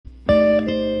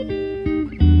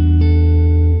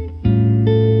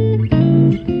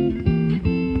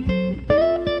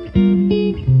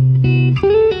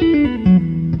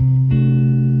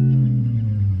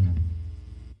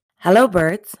Hello,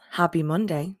 birds. Happy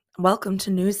Monday. Welcome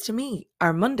to News to Me,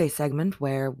 our Monday segment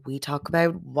where we talk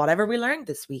about whatever we learned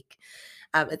this week.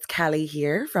 It's Kelly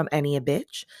here from Any a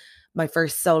Bitch, my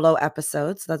first solo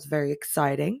episode, so that's very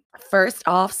exciting. First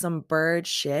off, some bird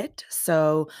shit.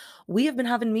 So, we have been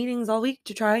having meetings all week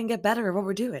to try and get better at what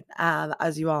we're doing.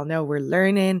 As you all know, we're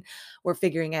learning, we're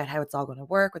figuring out how it's all going to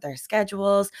work with our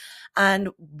schedules. And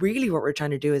really, what we're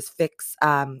trying to do is fix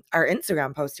our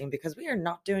Instagram posting because we are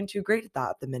not doing too great at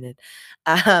that at the minute.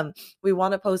 Um, we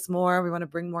want to post more, we want to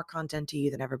bring more content to you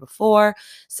than ever before.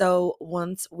 So,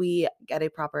 once we get a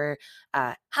proper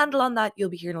handle on that, you'll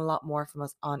be hearing a lot more from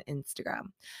us on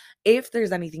Instagram. If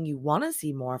there's anything you want to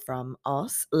see more from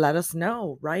us, let us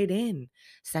know. Write in,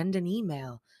 send an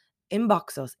email,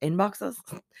 inbox us,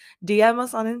 DM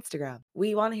us on Instagram.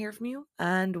 We want to hear from you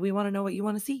and we want to know what you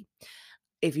want to see.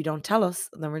 If you don't tell us,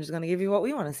 then we're just going to give you what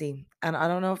we want to see. And I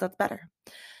don't know if that's better.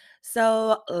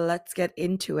 So let's get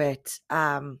into it.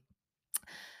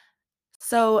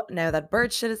 So now that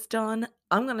bird shit is done,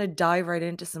 I'm going to dive right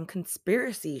into some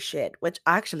conspiracy shit, which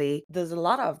actually there's a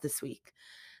lot of this week.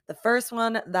 The first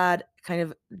one that kind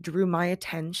of drew my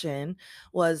attention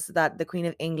was that the Queen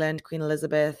of England, Queen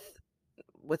Elizabeth,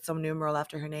 with some numeral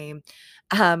after her name,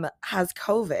 has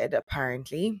COVID,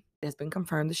 apparently. It has been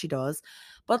confirmed that she does.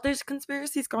 But there's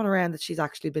conspiracies going around that she's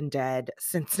actually been dead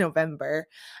since November.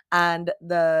 And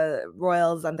the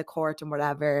royals and the court and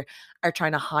whatever are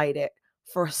trying to hide it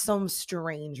for some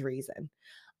strange reason.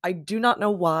 I do not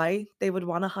know why they would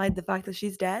want to hide the fact that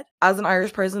she's dead. As an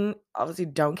Irish person, obviously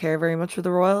don't care very much for the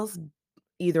royals.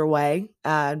 Either way,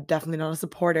 definitely not a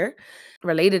supporter.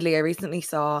 Relatedly, I recently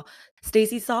saw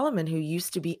Stacey Solomon, who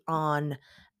used to be on,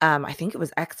 I think it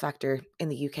was X Factor in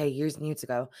the UK years and years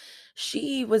ago.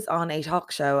 She was on a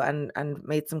talk show and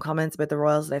made some comments about the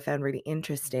royals that I found really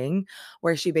interesting,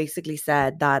 where she basically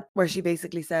said that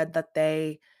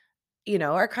they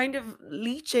are kind of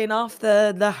leeching off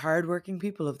the hardworking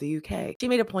people of the UK. She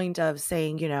made a point of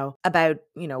saying, about,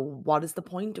 what is the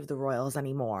point of the royals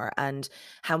anymore and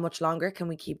how much longer can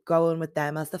we keep going with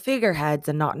them as the figureheads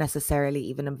and not necessarily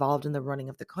even involved in the running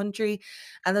of the country.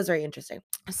 And that's very interesting.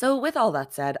 So with all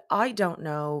that said, I don't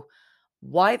know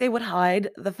why they would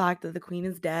hide the fact that the queen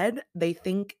is dead. They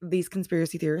think, these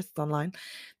conspiracy theorists online,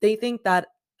 they think that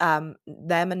them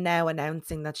and now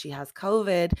announcing that she has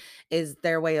COVID is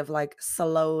their way of like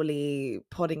slowly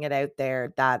putting it out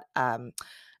there that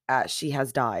she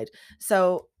has died.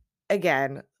 So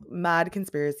again, mad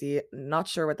conspiracy, not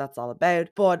sure what that's all about,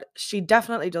 but she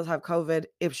definitely does have COVID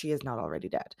if she is not already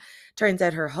dead. Turns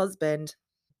out her husband,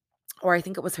 or I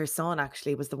think it was her son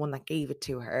actually, was the one that gave it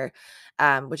to her,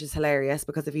 which is hilarious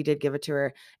because if he did give it to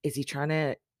her, is he trying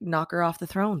to knock her off the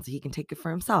throne so he can take it for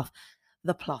himself?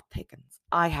 The plot thickens.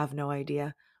 I have no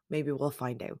idea. Maybe we'll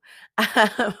find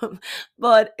out.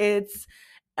 But it's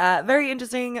very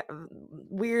interesting,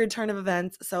 weird turn of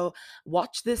events. So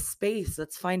watch this space.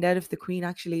 Let's find out if the queen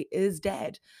actually is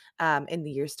dead in the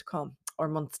years to come or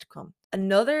months to come.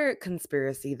 Another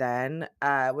conspiracy then,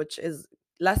 which is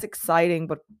less exciting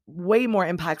but way more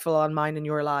impactful on mine and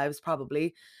your lives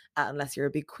probably, unless you're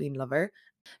a big queen lover.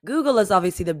 Google is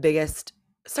obviously the biggest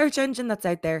search engine that's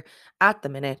out there at the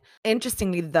minute.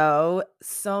 Interestingly though,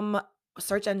 some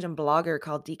search engine blogger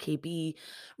called DKB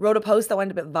wrote a post that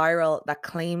went a bit viral that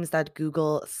claims that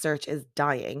Google search is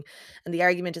dying. And the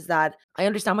argument is that I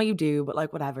understand what you do, but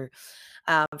like whatever.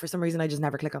 For some reason, I just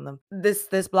never click on them. This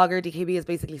blogger DKB is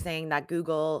basically saying that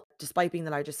Google, despite being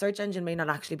the largest search engine, may not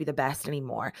actually be the best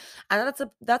anymore, and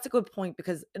that's a good point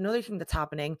because another thing that's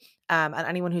happening, and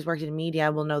anyone who's worked in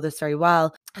media will know this very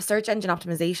well. Search engine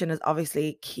optimization is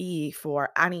obviously key for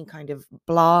any kind of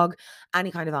blog,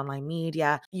 any kind of online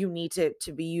media. You need to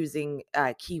be using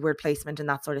keyword placement and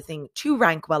that sort of thing to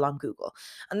rank well on Google,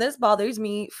 and this bothers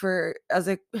me for as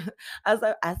a as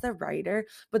a writer.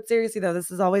 But seriously though, this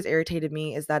has always irritated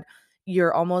me, is that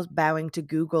you're almost bowing to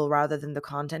Google rather than the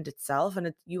content itself.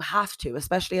 And you have to,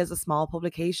 especially as a small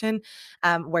publication,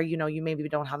 where you maybe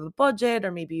don't have a budget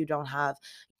or maybe you don't have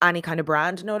any kind of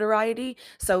brand notoriety.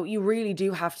 So you really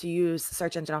do have to use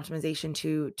search engine optimization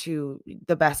to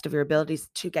the best of your abilities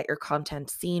to get your content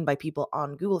seen by people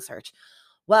on Google search.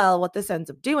 Well, what this ends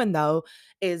up doing though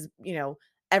is,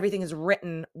 everything is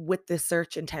written with this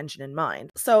search intention in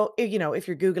mind. So if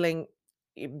you're Googling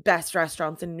best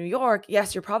restaurants in New York,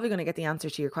 yes, you're probably going to get the answer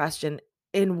to your question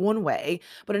in one way,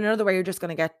 but in another way, you're just going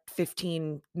to get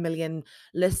 15 million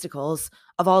listicles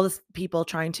of all these people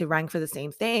trying to rank for the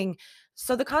same thing.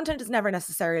 So the content is never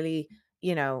necessarily,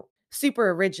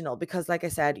 super original because, like I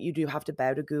said, you do have to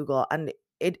bow to Google, and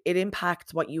it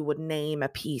impacts what you would name a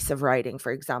piece of writing,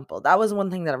 for example. That was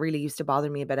one thing that really used to bother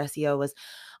me about SEO was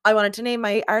I wanted to name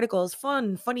my articles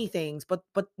funny things, but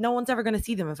no one's ever going to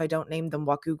see them if I don't name them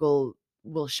what Google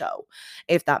will show,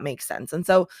 if that makes sense. And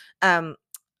so um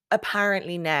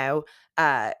apparently now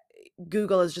uh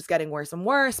Google is just getting worse and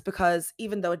worse because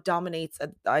even though it dominates,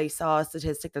 I saw a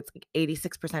statistic that's like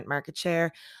 86% market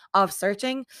share of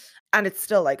searching, and it's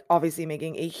still like obviously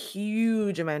making a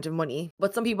huge amount of money.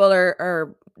 But some people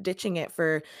are ditching it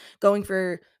for going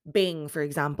for Bing, for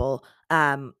example.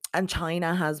 And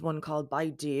China has one called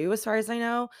Baidu, as far as I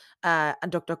know.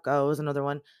 And DuckDuckGo is another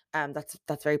one.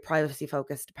 That's very privacy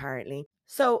focused, apparently.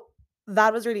 So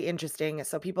that was really interesting.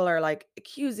 So people are like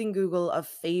accusing Google of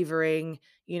favoring,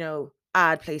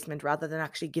 ad placement rather than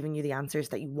actually giving you the answers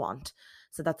that you want.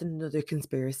 So that's another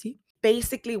conspiracy.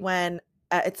 Basically, when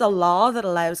it's a law that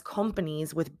allows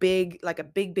companies with like a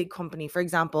big company. For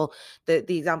example,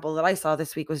 the example that I saw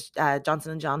this week was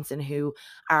Johnson and Johnson, who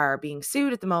are being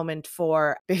sued at the moment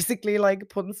for basically like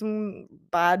putting some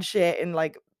bad shit in,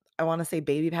 like, I want to say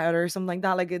baby powder or something like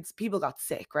that. Like, it's people got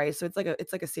sick, right? So it's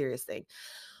like a serious thing.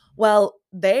 Well,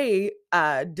 they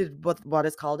did what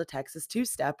is called a Texas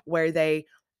two-step, where they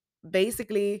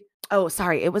basically, oh,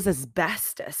 sorry, it was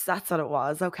asbestos. That's what it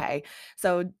was. Okay.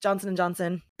 So Johnson and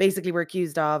Johnson basically were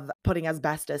accused of putting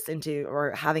asbestos into,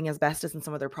 or having asbestos in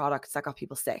some of their products that got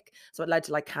people sick. So it led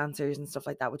to like cancers and stuff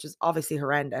like that, which is obviously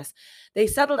horrendous. They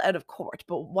settled out of court,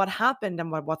 but what happened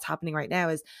and what's happening right now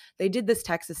is they did this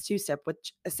Texas two-step,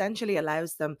 which essentially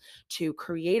allows them to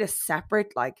create a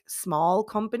separate, like, small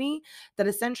company that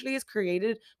essentially is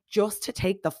created just to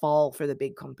take the fall for the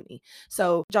big company.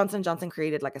 So Johnson& Johnson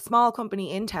created like a small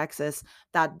company in Texas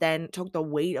that then took the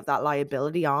weight of that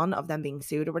liability on of them being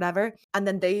sued or whatever. And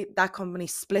then that company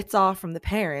splits off from the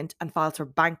parent and files for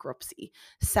bankruptcy,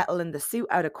 settling the suit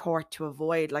out of court to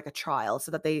avoid like a trial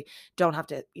so that they don't have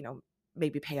to,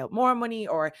 maybe pay out more money,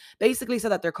 or basically so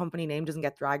that their company name doesn't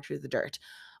get dragged through the dirt,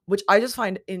 which I just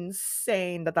find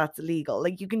insane that that's legal.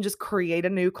 Like, you can just create a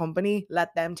new company,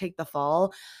 let them take the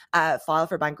fall, file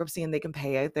for bankruptcy, and they can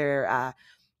pay out their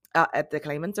at the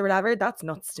claimants or whatever. That's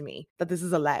nuts to me that this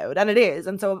is allowed, and it is.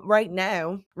 And so right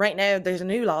now there's a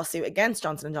new lawsuit against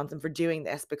Johnson and Johnson for doing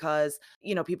this because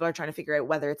people are trying to figure out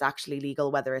whether it's actually legal,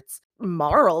 whether it's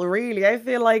moral. Really, I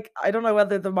feel like I don't know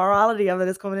whether the morality of it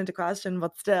is coming into question,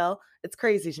 but still, it's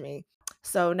crazy to me.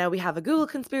 So now we have a Google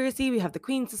conspiracy, we have the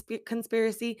Queen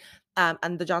conspiracy,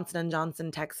 and the Johnson and Johnson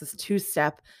Texas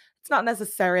two-step. It's not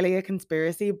necessarily a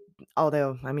conspiracy,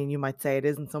 although I mean you might say it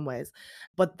is in some ways.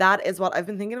 But that is what I've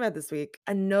been thinking about this week.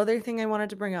 Another thing I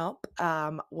wanted to bring up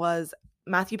was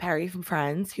Matthew Perry from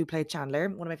Friends, who played Chandler,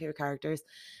 one of my favorite characters,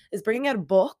 is bringing out a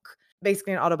book,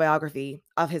 basically an autobiography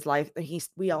of his life.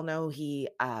 We all know he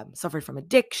suffered from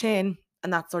addiction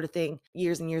and that sort of thing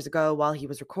years and years ago while he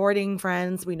was recording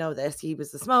Friends. We know this. He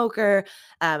was a smoker,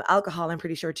 alcohol, I'm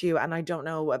pretty sure too. And I don't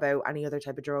know about any other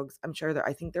type of drugs.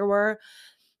 I think there were.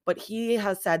 But he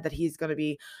has said that he's going to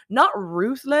be not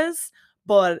ruthless,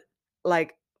 but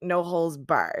like no holes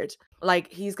barred.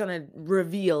 Like, he's going to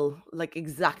reveal like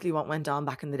exactly what went on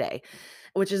back in the day,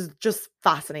 which is just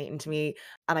fascinating to me.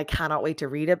 And I cannot wait to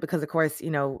read it because, of course,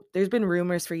 there's been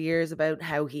rumors for years about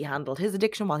how he handled his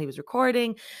addiction while he was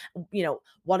recording.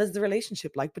 What is the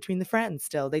relationship like between the friends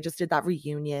still? They just did that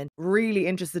reunion. Really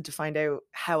interested to find out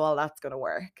how all that's going to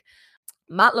work.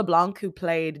 Matt LeBlanc, who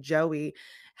played Joey,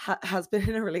 has been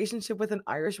in a relationship with an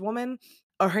Irish woman.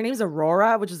 Or her name's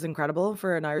Aurora, which is incredible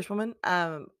for an Irish woman.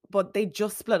 But they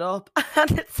just split up,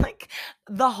 and it's like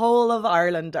the whole of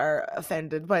Ireland are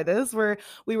offended by this.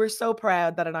 We were so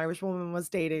proud that an Irish woman was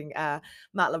dating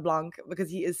Matt LeBlanc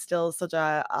because he is still such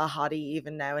a hottie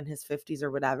even now in his 50s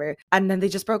or whatever. And then they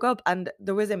just broke up, and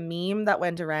there was a meme that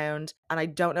went around, and I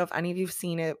don't know if any of you've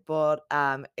seen it, but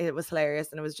it was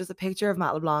hilarious, and it was just a picture of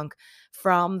Matt LeBlanc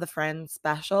from the Friends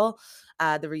special,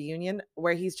 the reunion,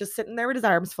 where he's just sitting there with his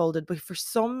arms folded, but for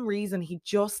some reason he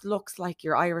just looks like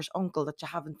your Irish uncle that you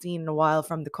haven't seen in a while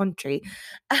from the country.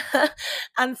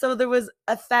 And so there was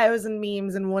 1,000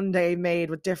 memes in one day made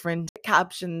with different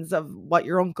captions of what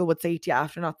your uncle would say to you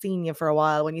after not seeing you for a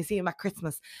while when you see him at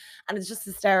Christmas. And it's just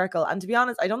hysterical. And to be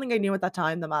honest, I don't think I knew at that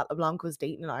time that Matt LeBlanc was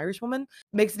dating an Irish woman.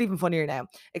 Makes it even funnier now,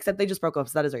 except they just broke up,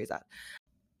 so that is very sad.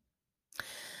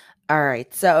 All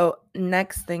right. So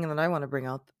next thing that I want to bring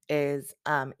up is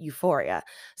Euphoria.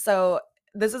 So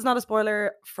this is not a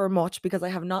spoiler for much because I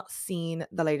have not seen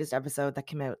the latest episode that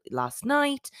came out last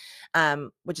night,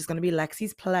 which is going to be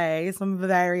Lexi's play. So I'm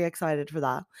very excited for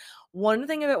that. One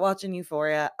thing about watching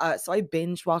Euphoria, so I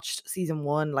binge watched season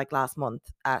 1 like last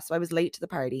month. So I was late to the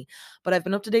party, but I've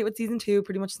been up to date with season 2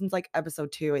 pretty much since like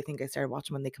episode 2. I think I started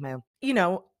watching when they come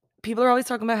out. People are always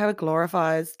talking about how it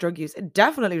glorifies drug use. It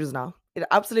definitely does not. It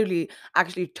absolutely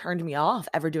actually turned me off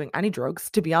ever doing any drugs,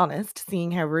 to be honest,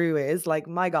 seeing how Rue is, like,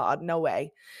 my god, no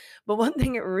way. But one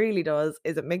thing it really does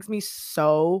is it makes me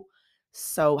so,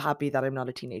 so happy that I'm not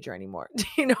a teenager anymore. Do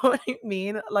you know what I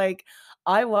mean? Like,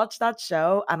 I watch that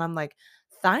show and I'm like,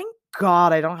 thank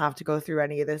God I don't have to go through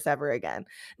any of this ever again.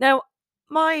 Now,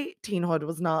 my teenhood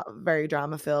was not very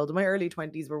drama filled. My early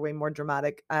 20s were way more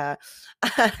dramatic,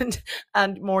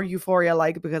 and more euphoria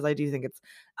like, because I do think it's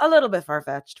a little bit far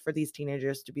fetched for these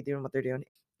teenagers to be doing what they're doing.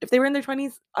 If they were in their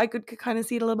 20s, I could kind of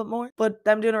see it a little bit more, but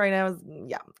them doing it right now is,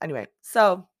 yeah. Anyway,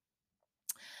 so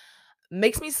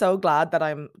makes me so glad that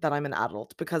I'm an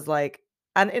adult, because like,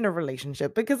 and in a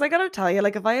relationship, because I gotta tell you,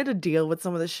 like, if I had to deal with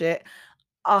some of the shit,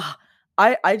 ah,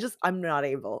 I'm not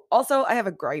able. Also, I have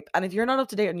a gripe, and if you're not up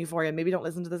to date on Euphoria, maybe don't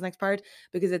listen to this next part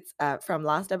because it's from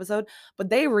last episode. But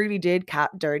they really did Cat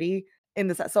dirty in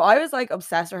the set. So I was like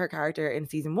obsessed with her character in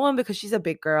season one because she's a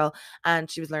big girl and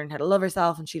she was learning how to love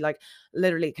herself, and she like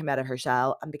literally came out of her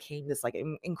shell and became this like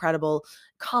incredible,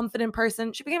 confident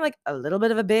person. She became like a little bit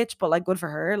of a bitch, but like good for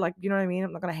her. Like, you know what I mean?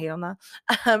 I'm not gonna hate on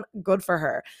that. Good for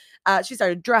her. She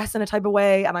started dressing a type of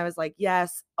way, and I was like,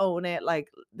 yes, own it. Like,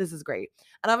 this is great.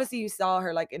 And obviously, you saw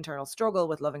her like internal struggle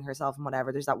with loving herself and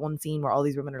whatever. There's that one scene where all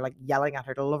these women are like yelling at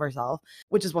her to love herself,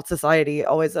 which is what society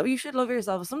always, oh, you should love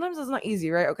yourself. Sometimes it's not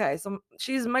easy, right? Okay, so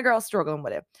she's my girl struggling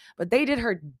with it, but they did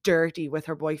her dirty with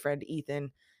her boyfriend Ethan.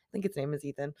 I think his name is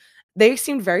Ethan. They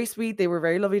seemed very sweet. They were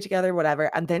very lovely together,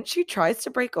 whatever. And then she tries to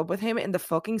break up with him in the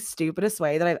fucking stupidest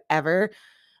way that I've ever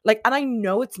like. And I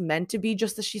know it's meant to be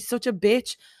just that she's such a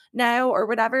bitch now or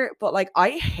whatever, but like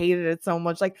I hated it so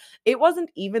much. Like, it wasn't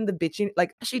even the bitching.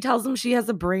 Like, she tells him she has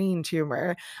a brain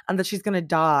tumor and that she's gonna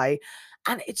die.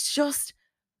 And it's just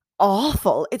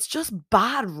awful. It's just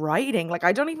bad writing. Like,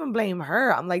 I don't even blame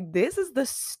her. I'm like, this is the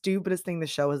stupidest thing the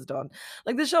show has done.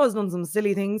 Like, the show has done some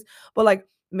silly things, but like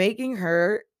making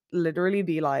her literally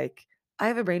be like, I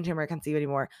have a brain tumor, I can't see you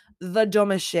anymore. The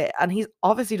dumbest shit. And he's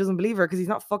obviously doesn't believe her because he's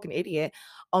not fucking idiot.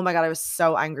 Oh my god, I was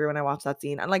so angry when I watched that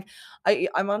scene. And like,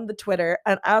 I'm on the Twitter,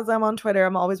 and as I'm on Twitter,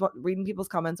 I'm always reading people's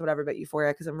comments or whatever about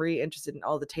Euphoria because I'm really interested in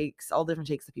all the takes, all different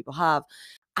takes that people have.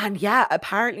 And yeah,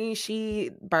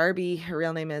 apparently Barbie, her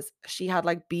real name is, she had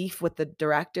like beef with the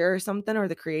director or something, or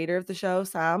the creator of the show,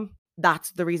 Sam.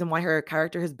 That's the reason why her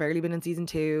character has barely been in season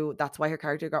 2. That's why her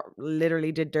character got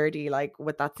literally did dirty, like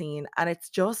with that scene. And it's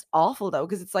just awful though,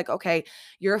 because it's like, okay,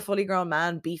 you're a fully grown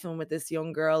man beefing with this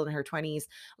young girl in her 20s.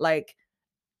 Like,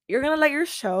 you're gonna let your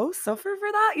show suffer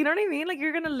for that? You know what I mean? Like,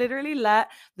 you're gonna literally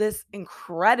let this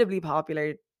incredibly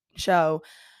popular show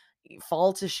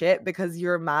fall to shit because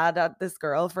you're mad at this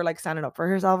girl for like standing up for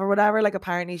herself or whatever. Like,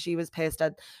 apparently she was pissed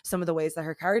at some of the ways that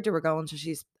her character were going, so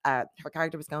her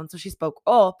character was going, so she spoke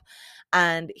up,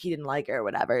 and he didn't like her or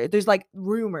whatever. There's like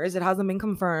rumors, it hasn't been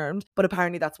confirmed, but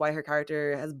apparently that's why her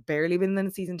character has barely been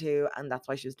in season 2, and that's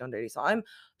why she was done dirty. So I'm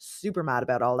super mad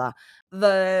about all that.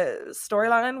 The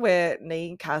storyline with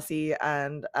Nate, Cassie,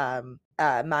 and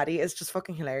Maddie is just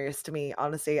fucking hilarious to me,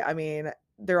 honestly. I mean,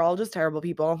 they're all just terrible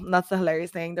people. And that's the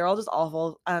hilarious thing. They're all just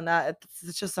awful, and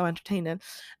it's just so entertaining.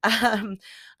 Um,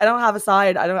 I don't have a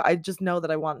side. I just know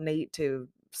that I want Nate to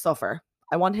suffer.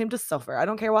 I want him to suffer. I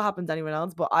don't care what happens to anyone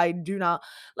else, but I do not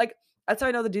like. That's how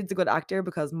I know the dude's a good actor,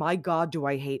 because my god, do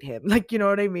I hate him? Like, you know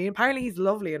what I mean? Apparently, he's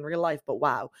lovely in real life, but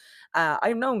wow,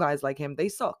 I've known guys like him. They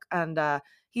suck, and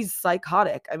he's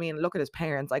psychotic. I mean, look at his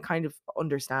parents. I kind of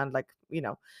understand, like, you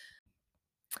know.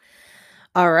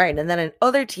 All right, and then in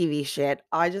other TV shit,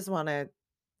 I just want to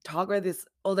talk about this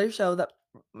other show that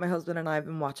my husband and I have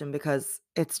been watching because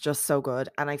it's just so good.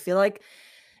 And I feel like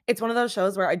it's one of those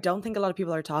shows where I don't think a lot of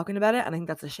people are talking about it, and I think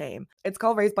that's a shame. It's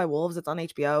called Raised by Wolves. It's on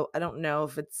HBO. I don't know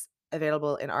if it's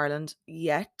available in Ireland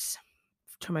yet.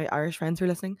 To my Irish friends who are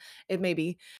listening, it may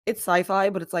be. It's sci-fi,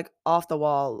 but it's like off the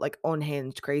wall, like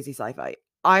unhinged, crazy sci-fi.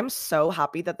 I'm so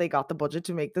happy that they got the budget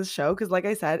to make this show because, like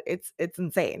I said, it's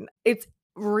insane. It's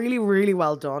really, really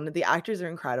well done. The actors are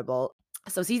incredible.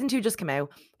 So season 2 just came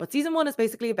out, but season 1 is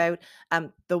basically about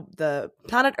the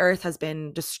planet Earth has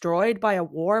been destroyed by a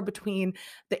war between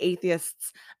the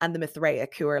atheists and the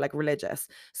Mithraic, who are like religious.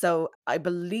 So I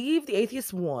believe the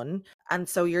atheists won, and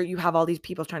so you have all these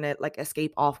people trying to like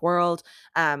escape off world.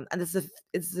 And this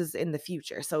is in the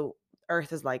future. So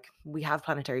Earth is like, we have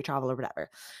planetary travel or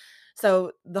whatever.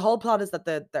 So the whole plot is that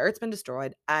the Earth's been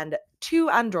destroyed, and two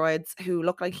androids who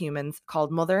look like humans,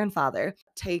 called Mother and Father,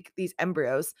 take these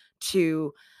embryos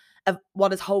to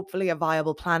what is hopefully a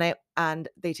viable planet, and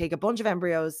they take a bunch of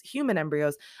embryos, human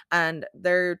embryos, and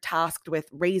they're tasked with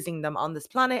raising them on this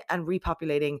planet and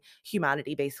repopulating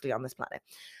humanity basically on this planet.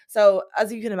 So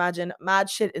as you can imagine, mad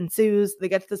shit ensues. They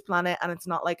get to this planet and it's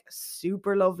not like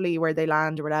super lovely where they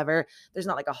land or whatever. There's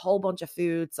not like a whole bunch of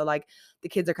food, so like the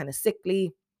kids are kind of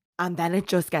sickly, and then it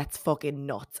just gets fucking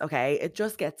nuts, okay? It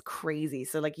just gets crazy.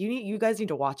 So like you guys need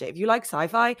to watch it. If you like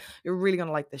sci-fi, you're really going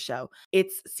to like this show.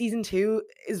 It's season 2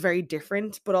 is very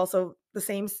different, but also the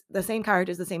same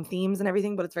characters, the same themes and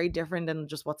everything, but it's very different in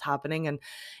just what's happening, and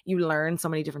you learn so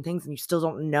many different things and you still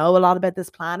don't know a lot about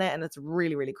this planet, and it's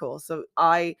really really cool. So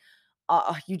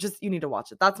you need to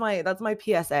watch it. That's my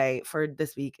PSA for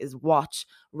this week is watch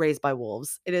Raised by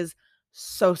Wolves. It is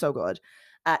so so good.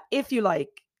 If you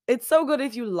like It's so good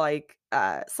if you like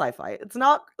sci-fi. It's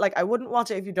not like I wouldn't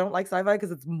watch it if you don't like sci-fi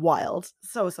because it's wild.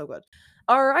 So so good.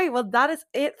 All right, well that is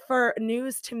it for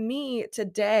news to me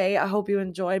today. I hope you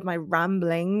enjoyed my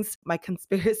ramblings, my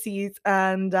conspiracies,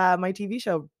 and my TV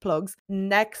show plugs.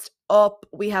 Next up,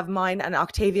 we have mine and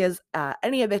Octavia's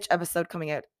Any a Bitch episode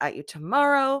coming out at you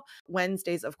tomorrow.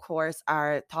 Wednesdays, of course,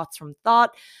 are Thoughts from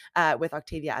Thought with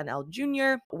Octavia and Elle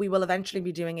Jr. We will eventually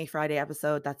be doing a Friday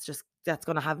episode that's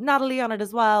going to have Natalie on it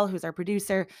as well, who's our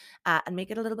producer, and make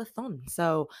it a little bit fun.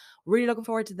 So, really looking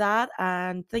forward to that.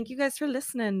 And thank you guys for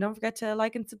listening. Don't forget to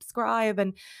like and subscribe.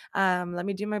 And let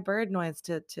me do my bird noise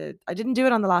I didn't do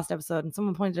it on the last episode, and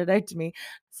someone pointed it out to me.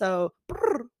 So,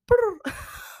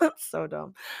 so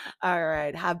dumb. All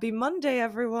right. Happy Monday,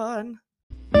 everyone.